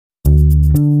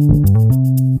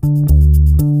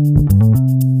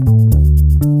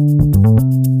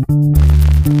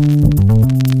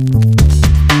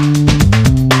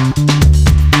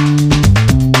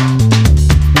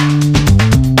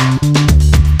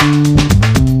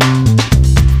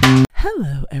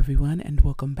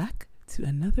welcome back to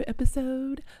another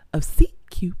episode of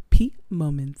CQP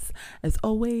Moments. As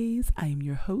always, I am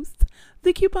your host,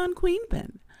 the Coupon Queen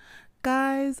Ben.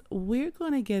 Guys, we're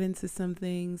going to get into some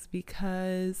things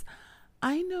because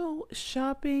I know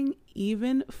shopping,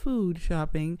 even food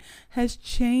shopping, has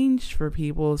changed for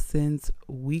people since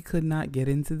we could not get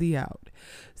into the out.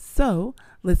 So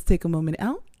let's take a moment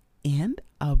out and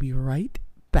I'll be right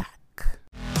back.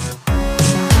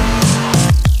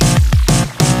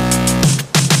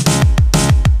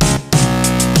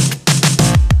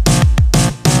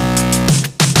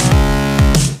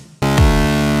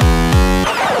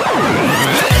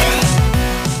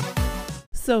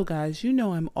 So guys, you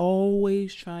know I'm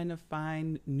always trying to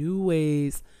find new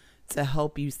ways to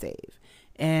help you save.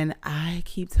 And I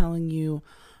keep telling you,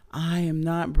 I am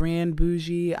not brand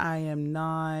bougie. I am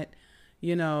not,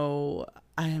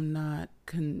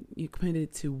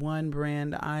 committed to one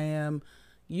brand. I am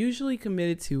usually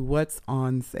committed to what's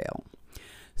on sale.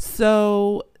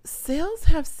 So sales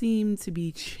have seemed to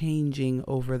be changing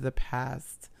over the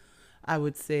past, I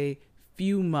would say,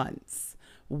 few months,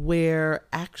 where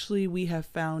actually we have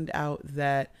found out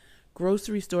that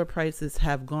grocery store prices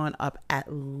have gone up at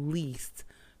least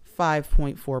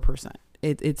 5.4%.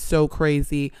 It's so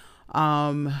crazy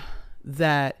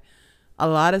that a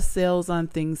lot of sales on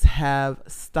things have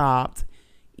stopped.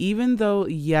 Even though,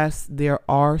 yes, there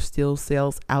are still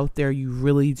sales out there, you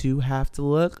really do have to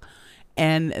look,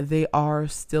 and they are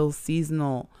still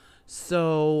seasonal.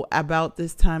 So about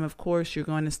this time, of course, you're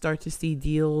going to start to see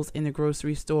deals in the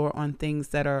grocery store on things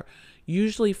that are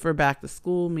usually for back to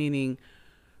school, meaning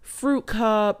fruit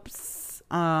cups,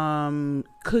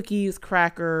 cookies,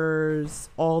 crackers,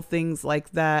 all things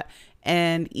like that.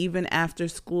 And even after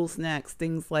school snacks,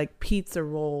 things like pizza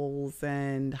rolls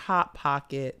and Hot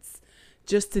Pockets,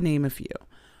 just to name a few.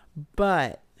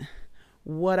 But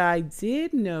what I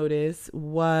did notice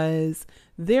was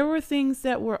there were things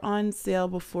that were on sale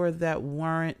before that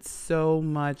weren't so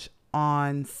much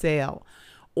on sale,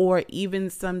 or even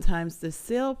sometimes the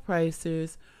sale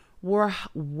prices were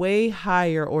way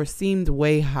higher or seemed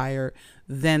way higher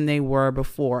than they were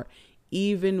before,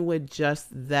 even with just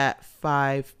that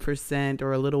 5%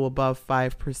 or a little above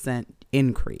 5%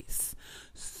 increase.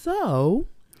 So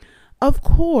of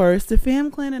course, the Fam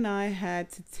Clan and I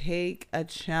had to take a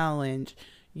challenge.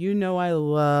 You know I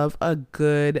love a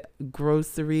good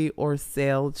grocery or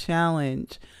sale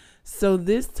challenge. So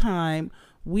this time,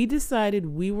 we decided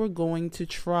we were going to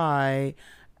try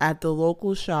at the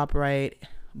local ShopRite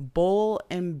bowl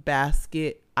and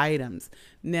basket items.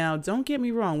 Now, don't get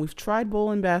me wrong. We've tried bowl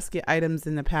and basket items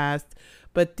in the past,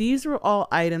 but these were all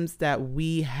items that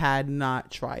we had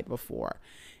not tried before.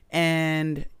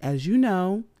 And as you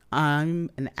know, I'm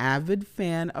an avid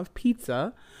fan of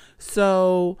pizza.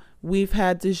 So we've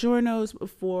had DiGiorno's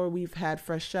before, we've had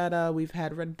Freshetta, we've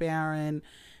had Red Baron.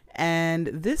 And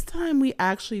this time we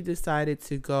actually decided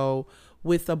to go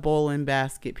with a bowl and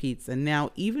basket pizza.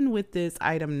 Now, even with this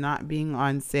item not being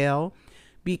on sale,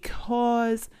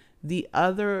 because the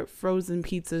other frozen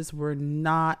pizzas were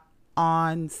not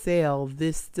on sale,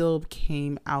 this still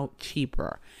came out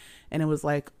cheaper. And it was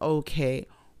like, okay,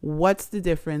 what's the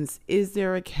difference? Is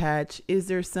there a catch? Is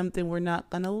there something we're not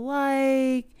going to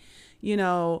like?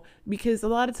 Because a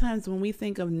lot of times when we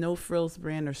think of No Frills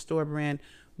brand or store brand,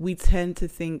 we tend to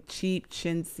think cheap,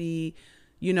 chintzy,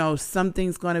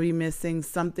 something's going to be missing,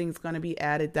 something's going to be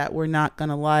added that we're not going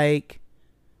to like,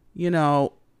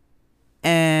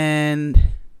 and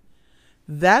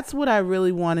that's what I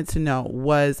really wanted to know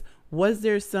was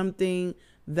there something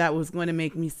that was going to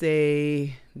make me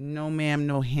say, no ma'am,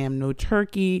 no ham, no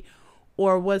turkey,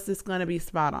 or was this going to be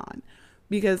spot on?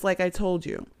 Because like I told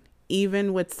you,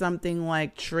 even with something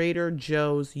like Trader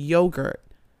Joe's yogurt,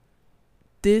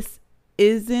 this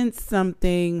isn't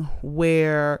something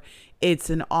where it's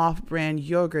an off-brand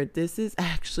yogurt. This is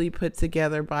actually put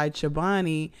together by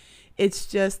Chobani. It's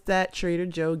just that Trader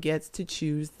Joe gets to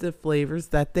choose the flavors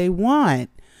that they want.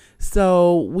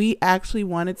 So we actually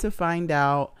wanted to find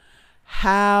out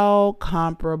how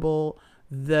comparable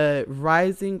the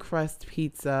Rising Crust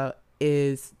pizza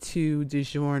is to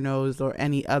DiGiorno's or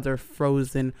any other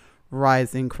frozen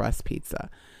Rising Crust pizza.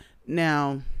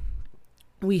 Now,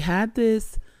 we had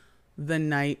this the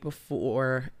night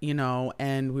before,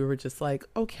 and we were just like,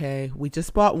 okay, we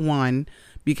just bought one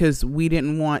because we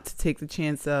didn't want to take the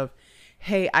chance of,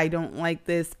 hey, I don't like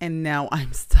this, and now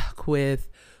I'm stuck with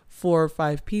 4 or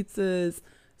 5 pizzas.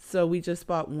 So we just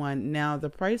bought one. Now the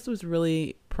price was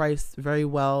really priced very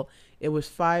well. It was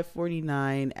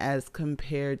 $5.49 as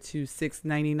compared to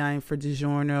 $6.99 for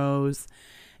DiGiorno's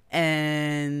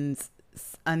and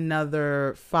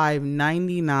another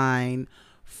 $5.99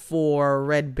 for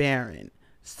Red Baron.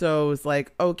 So it's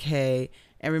like, okay.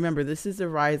 And remember, this is a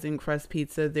rising crust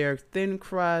pizza. Their thin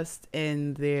crust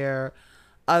and their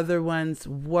other ones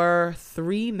were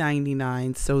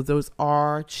 $3.99. So those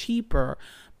are cheaper.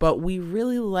 But we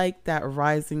really like that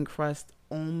rising crust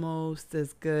almost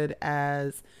as good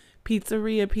as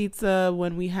pizzeria pizza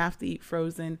when we have to eat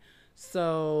frozen.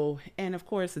 So, and of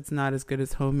course, it's not as good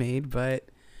as homemade, but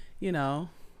you know,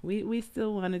 we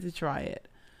still wanted to try it.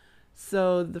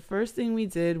 So the first thing we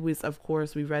did was, of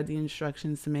course, we read the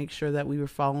instructions to make sure that we were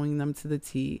following them to the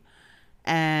T.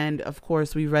 And of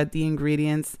course, we read the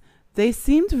ingredients. They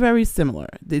seemed very similar.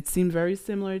 It seemed very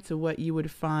similar to what you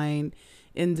would find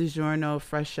in DiGiorno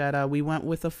Freschetta. We went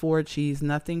with a 4 cheese,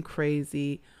 nothing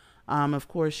crazy. Of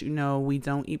course, you know, we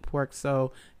don't eat pork,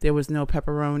 so there was no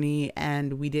pepperoni,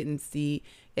 and we didn't see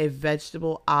a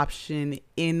vegetable option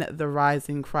in the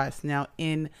rising crust. Now,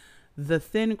 in the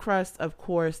thin crust, of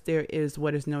course, there is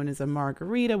what is known as a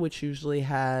margarita, which usually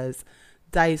has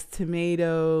diced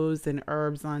tomatoes and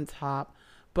herbs on top.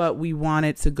 But we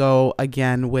wanted to go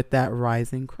again with that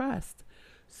rising crust.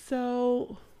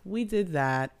 So we did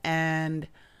that, and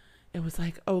it was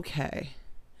like, okay.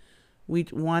 We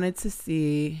wanted to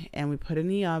see, and we put it in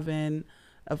the oven.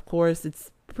 Of course,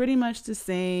 it's pretty much the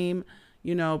same,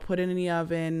 you know, put it in the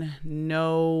oven,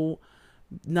 no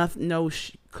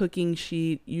cooking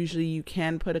sheet. Usually you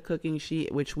can put a cooking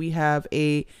sheet, which we have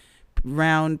a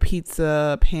round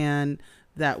pizza pan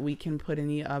that we can put in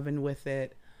the oven with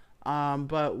it.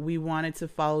 But we wanted to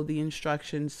follow the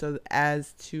instructions so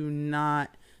as to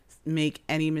not make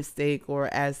any mistake or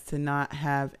as to not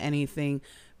have anything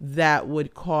that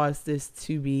would cause this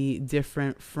to be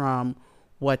different from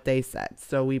what they said.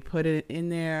 So we put it in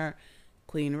there,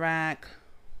 clean rack,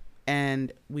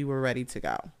 and we were ready to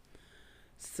go.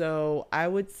 So I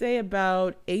would say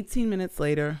about 18 minutes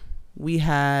later, we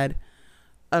had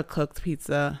a cooked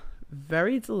pizza.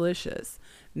 Very delicious.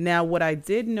 Now, what I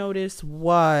did notice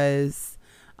was,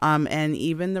 and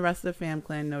even the rest of the fam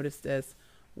clan noticed this,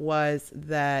 was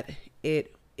that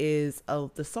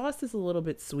the sauce is a little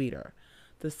bit sweeter.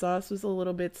 The sauce was a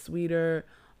little bit sweeter.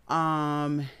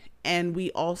 And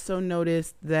we also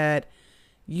noticed that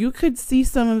you could see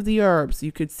some of the herbs.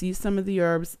 You could see some of the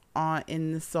herbs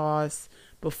in the sauce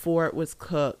before it was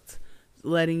cooked,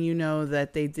 letting you know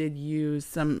that they did use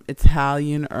some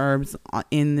Italian herbs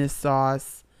in this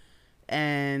sauce.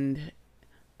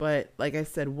 But like I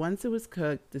said, once it was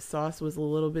cooked, the sauce was a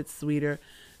little bit sweeter.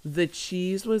 The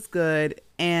cheese was good.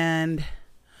 And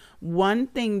one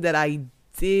thing that I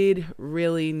did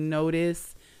really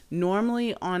notice,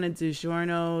 normally on a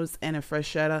DiGiorno's and a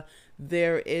Freschetta,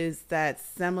 there is that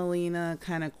semolina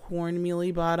kind of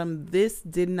cornmealy bottom. This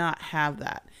did not have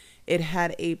that. It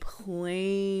had a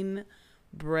plain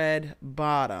bread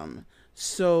bottom.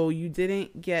 So you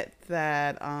didn't get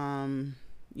that,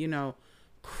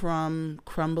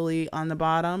 crumbly on the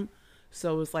bottom.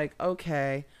 So it was like,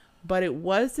 okay, but it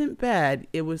wasn't bad.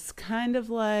 It was kind of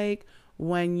like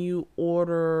when you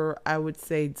order, I would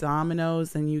say,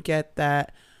 Domino's, and you get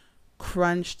that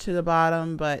crunch to the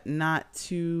bottom, but not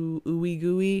too ooey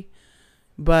gooey.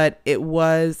 But it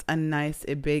was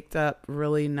it baked up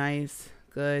really nice,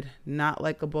 good. Not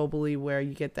like a Boboli where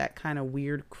you get that kind of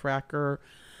weird cracker.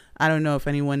 I don't know if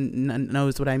anyone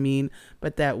knows what I mean,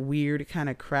 but that weird kind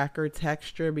of cracker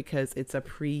texture because it's a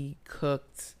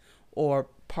pre-cooked or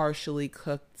partially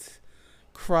cooked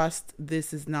crust.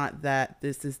 This is not that.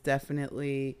 This is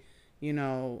definitely,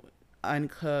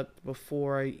 uncooked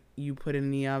before you put it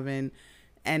in the oven,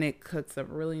 and it cooks up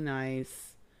really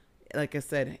nice. Like I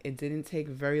said, it didn't take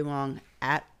very long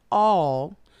at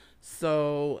all.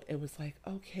 So it was like,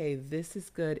 okay, this is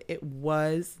good. It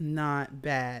was not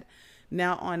bad.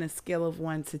 Now, on a scale of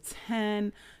 1 to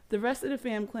 10, the rest of the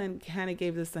fam clan kind of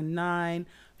gave this a 9.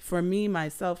 For me,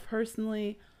 myself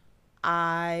personally,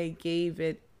 I gave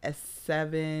it a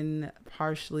 7,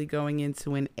 partially going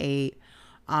into an 8.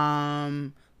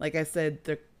 Like I said,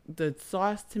 the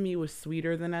sauce to me was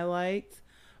sweeter than I liked,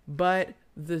 but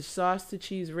the sauce to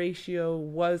cheese ratio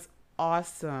was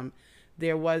awesome.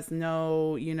 There was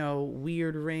no,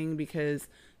 weird ring, because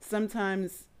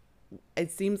sometimes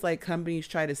it seems like companies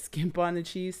try to skimp on the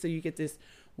cheese, so you get this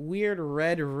weird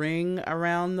red ring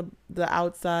around the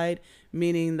outside,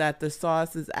 meaning that the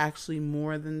sauce is actually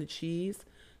more than the cheese.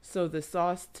 So the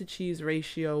sauce to cheese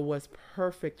ratio was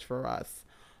perfect for us.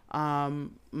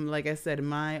 Like I said,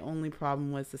 my only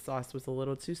problem was the sauce was a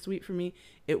little too sweet for me.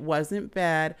 It wasn't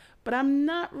bad, but I'm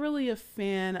not really a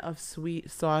fan of sweet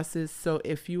sauces. So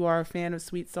if you are a fan of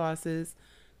sweet sauces,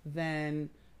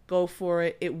 then go for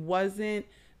it. It wasn't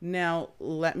Now,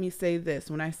 let me say this.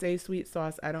 When I say sweet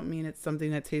sauce, I don't mean it's something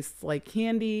that tastes like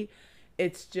candy.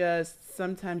 It's just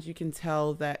sometimes you can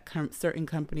tell that certain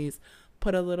companies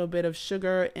put a little bit of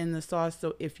sugar in the sauce.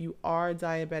 So if you are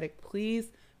diabetic, please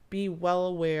be well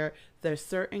aware that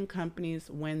certain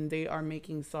companies, when they are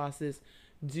making sauces,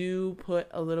 do put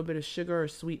a little bit of sugar or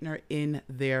sweetener in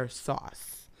their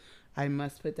sauce. I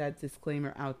must put that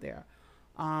disclaimer out there.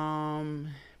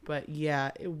 But yeah,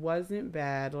 it wasn't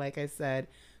bad. Like I said,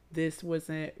 this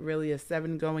wasn't really a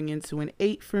 7 going into an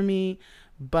 8 for me,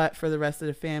 but for the rest of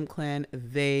the fam clan,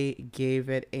 they gave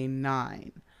it a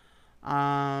 9.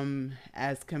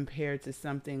 As compared to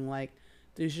something like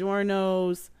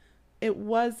DiGiorno's, it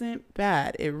wasn't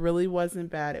bad. It really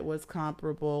wasn't bad. It was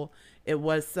comparable. It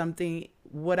was something.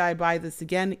 Would I buy this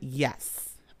again?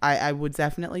 Yes. I would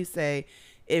definitely say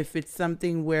if it's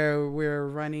something where we're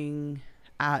running,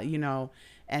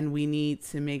 and we need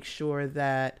to make sure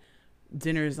that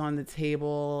dinner's on the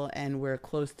table and we're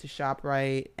close to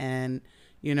ShopRite and,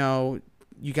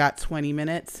 you got 20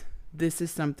 minutes, this is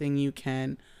something you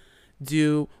can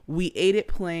do. We ate it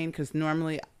plain because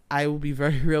normally, I will be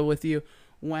very real with you,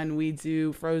 when we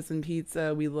do frozen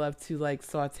pizza, we love to like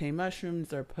saute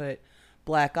mushrooms or put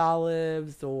black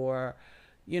olives or,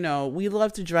 we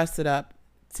love to dress it up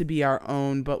to be our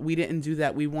own, but we didn't do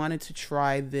that. We wanted to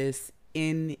try this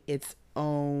in its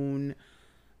own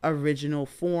original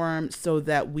form so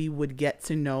that we would get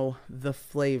to know the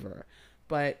flavor.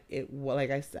 But like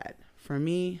I said, for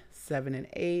me, 7 and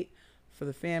 8. For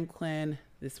the fam clan,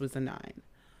 this was a 9.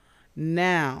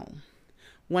 Now,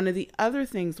 one of the other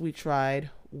things we tried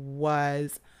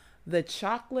was the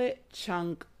chocolate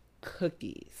chunk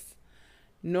cookies.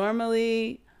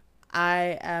 Normally,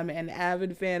 I am an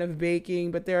avid fan of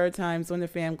baking, but there are times when the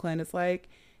fam clan is like,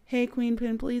 hey, Queen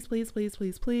Pin, please, please, please,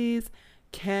 please, please,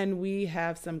 can we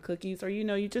have some cookies? Or,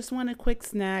 you just want a quick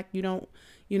snack. You don't,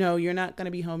 you're not going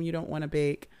to be home. You don't want to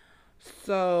bake.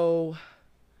 So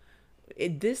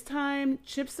this time,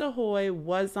 Chips Ahoy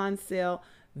was on sale.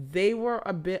 They were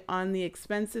a bit on the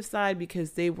expensive side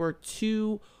because they were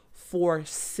 2 for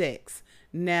 $6.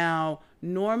 Now,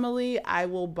 normally I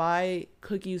will buy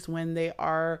cookies when they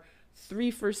are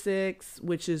 3 for $6,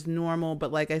 which is normal.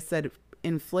 But like I said,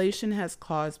 inflation has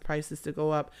caused prices to go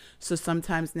up. So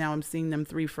sometimes now I'm seeing them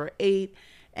 3 for $8.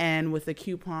 And with a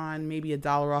coupon, maybe $1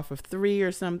 off of 3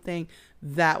 or something,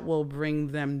 that will bring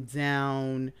them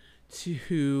down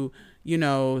to,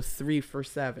 3 for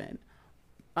 $7.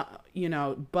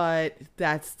 But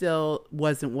that still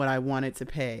wasn't what I wanted to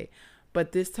pay.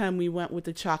 But this time we went with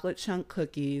the chocolate chunk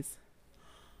cookies.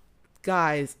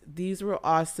 Guys, these were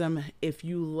awesome. If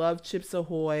you love Chips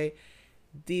Ahoy,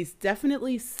 these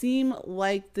definitely seem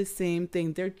like the same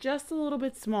thing. They're just a little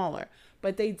bit smaller,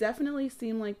 but they definitely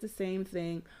seem like the same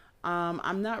thing.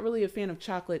 I'm not really a fan of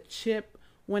chocolate chip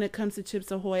when it comes to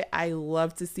Chips Ahoy. I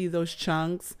love to see those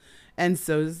chunks, and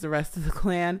so does the rest of the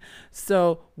clan.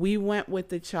 So we went with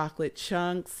the chocolate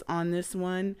chunks on this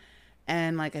one.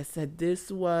 And like I said,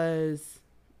 this was,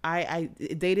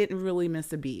 they didn't really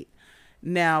miss a beat.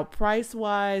 Now,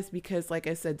 price-wise, because like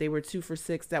I said, they were 2 for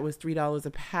 $6, that was $3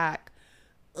 a pack.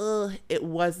 It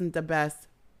wasn't the best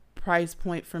price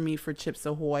point for me for Chips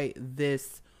Ahoy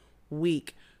this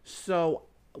week. So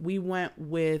we went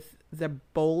with the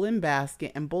Bowl and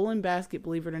Basket, and Bowl and Basket,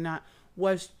 believe it or not,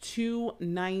 was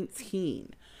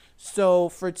 $2.19. So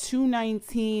for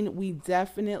 $2.19, we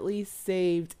definitely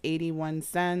saved 81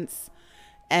 cents,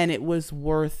 and it was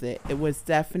worth it. It was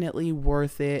definitely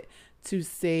worth it to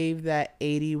save that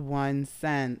 81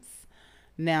 cents.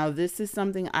 Now, this is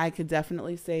something I could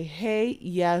definitely say, hey,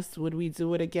 yes, would we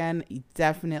do it again?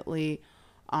 Definitely.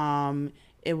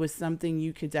 It was something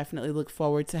you could definitely look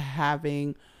forward to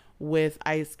having with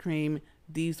ice cream.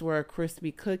 These were a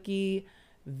crispy cookie.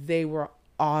 They were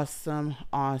awesome,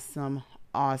 awesome,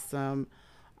 awesome.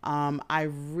 I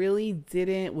really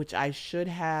didn't, which I should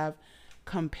have,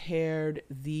 compared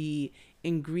the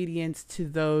ingredients to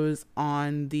those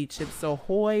on the Chips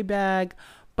Ahoy bag,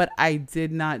 but I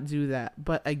did not do that.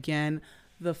 But again,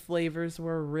 the flavors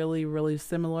were really, really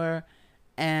similar,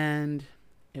 and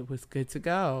it was good to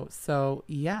go. So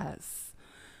yes.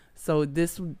 So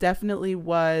this definitely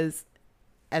was,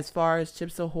 as far as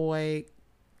Chips Ahoy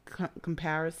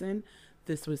comparison,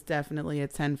 this was definitely a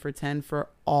 10 for 10 for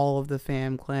all of the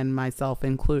fam clan, myself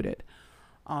included.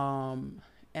 And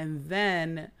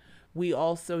then we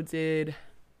also did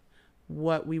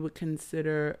what we would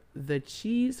consider the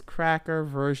cheese cracker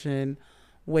version,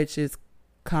 which is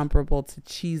comparable to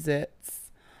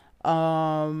Cheez-Its.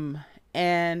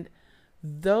 And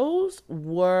those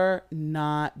were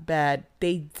not bad.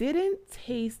 They didn't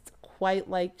taste quite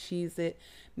like Cheez-It.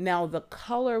 Now the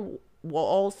color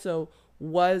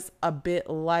was a bit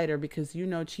lighter because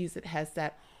Cheez-It has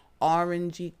that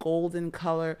orangey golden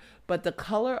color, but the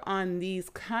color on these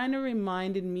kind of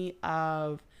reminded me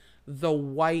of the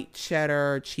white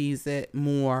cheddar Cheez-It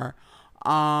more.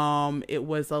 It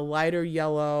was a lighter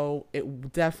yellow.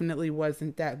 It definitely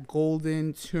wasn't that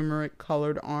golden turmeric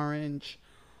colored orange,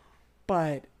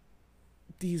 but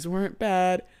these weren't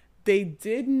bad. They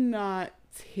did not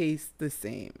taste the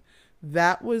same.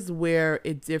 That was where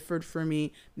it differed for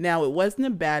me. Now, it wasn't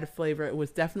a bad flavor. It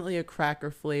was definitely a cracker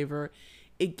flavor.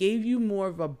 It gave you more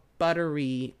of a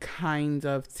buttery kind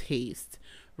of taste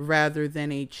rather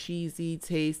than a cheesy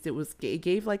taste. It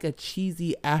gave like a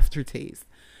cheesy aftertaste.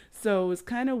 So it was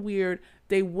kind of weird.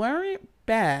 They weren't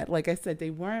bad. Like I said, they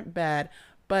weren't bad.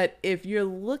 But if you're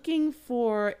looking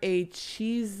for a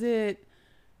Cheez-It,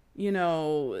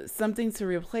 something to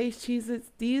replace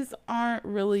Cheez-Its, these aren't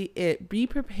really it. Be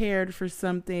prepared for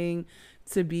something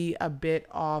to be a bit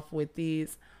off with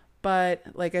these. But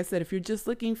like I said, if you're just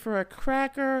looking for a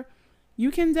cracker,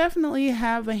 you can definitely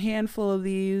have a handful of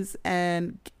these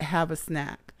and have a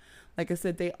snack. Like I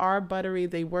said, they are buttery.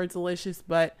 They were delicious,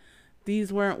 but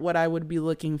these weren't what I would be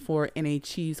looking for in a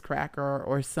cheese cracker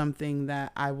or something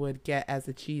that I would get as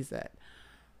a Cheez-It.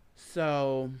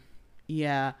 So,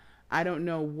 yeah, I don't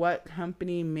know what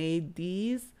company made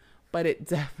these, but it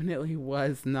definitely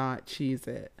was not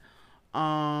Cheez-It.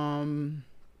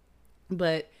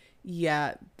 But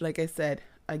yeah, like I said,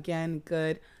 again,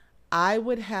 good. I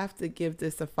would have to give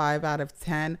this a 5 out of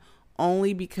 10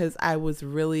 only because I was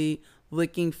really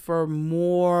looking for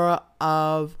more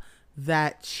of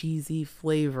that cheesy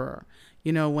flavor.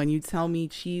 When you tell me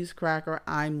cheese cracker,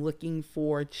 I'm looking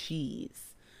for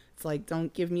cheese. It's like,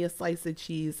 don't give me a slice of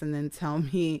cheese and then tell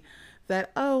me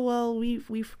that, oh, well,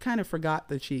 we've kind of forgot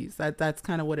the cheese. That's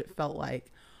kind of what it felt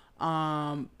like.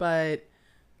 But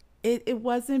it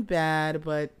wasn't bad,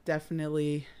 but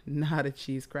definitely not a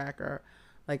cheese cracker.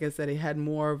 Like I said, it had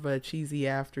more of a cheesy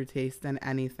aftertaste than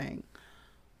anything.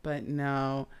 But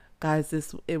no, guys,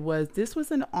 this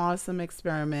was an awesome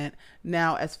experiment.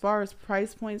 Now, as far as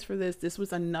price points for this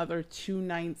was another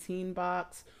 $2.19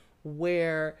 box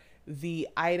where the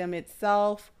item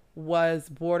itself was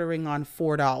bordering on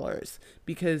 $4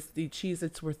 because the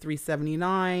Cheez-Its were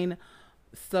 $3.79.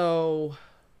 So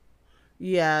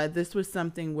yeah, this was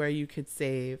something where you could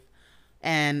save.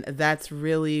 And that's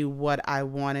really what I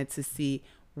wanted to see.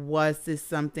 Was this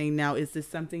something? Now, is this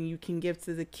something you can give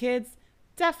to the kids?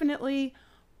 Definitely.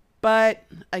 But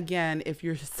again, if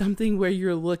you're something where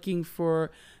you're looking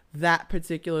for that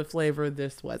particular flavor,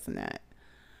 this wasn't it.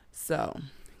 So,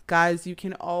 guys, you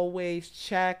can always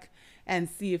check and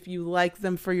see if you like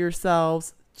them for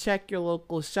yourselves. Check your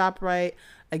local ShopRite.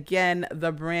 Again,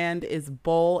 the brand is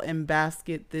Bowl and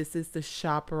Basket. This is the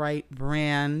ShopRite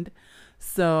brand.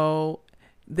 So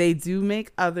they do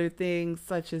make other things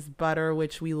such as butter,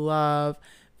 which we love.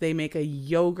 They make a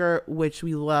yogurt, which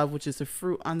we love, which is a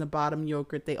fruit on the bottom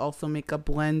yogurt. They also make a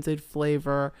blended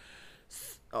flavor,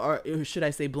 or should I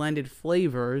say blended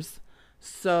flavors.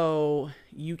 So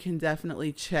you can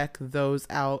definitely check those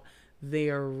out. They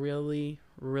are really,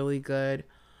 really good.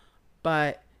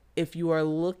 But if you are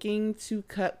looking to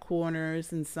cut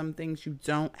corners and some things you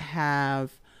don't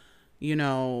have, you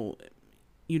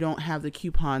don't have the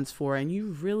coupons for, and you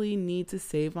really need to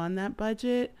save on that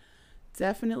budget,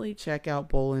 definitely check out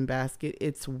Bowl and Basket.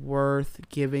 It's worth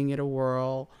giving it a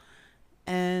whirl.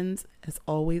 And as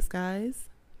always, guys,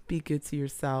 be good to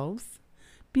yourselves,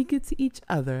 be good to each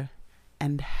other,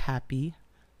 and happy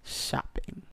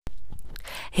shopping.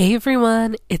 Hey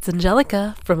everyone, it's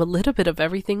Angelica from A Little Bit of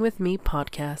Everything with Me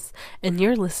podcast, and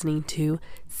you're listening to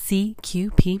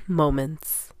CQP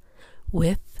Moments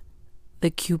with the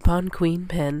Coupon Queen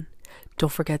Pen.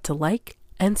 Don't forget to like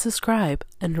and subscribe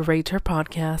and rate her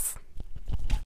podcast.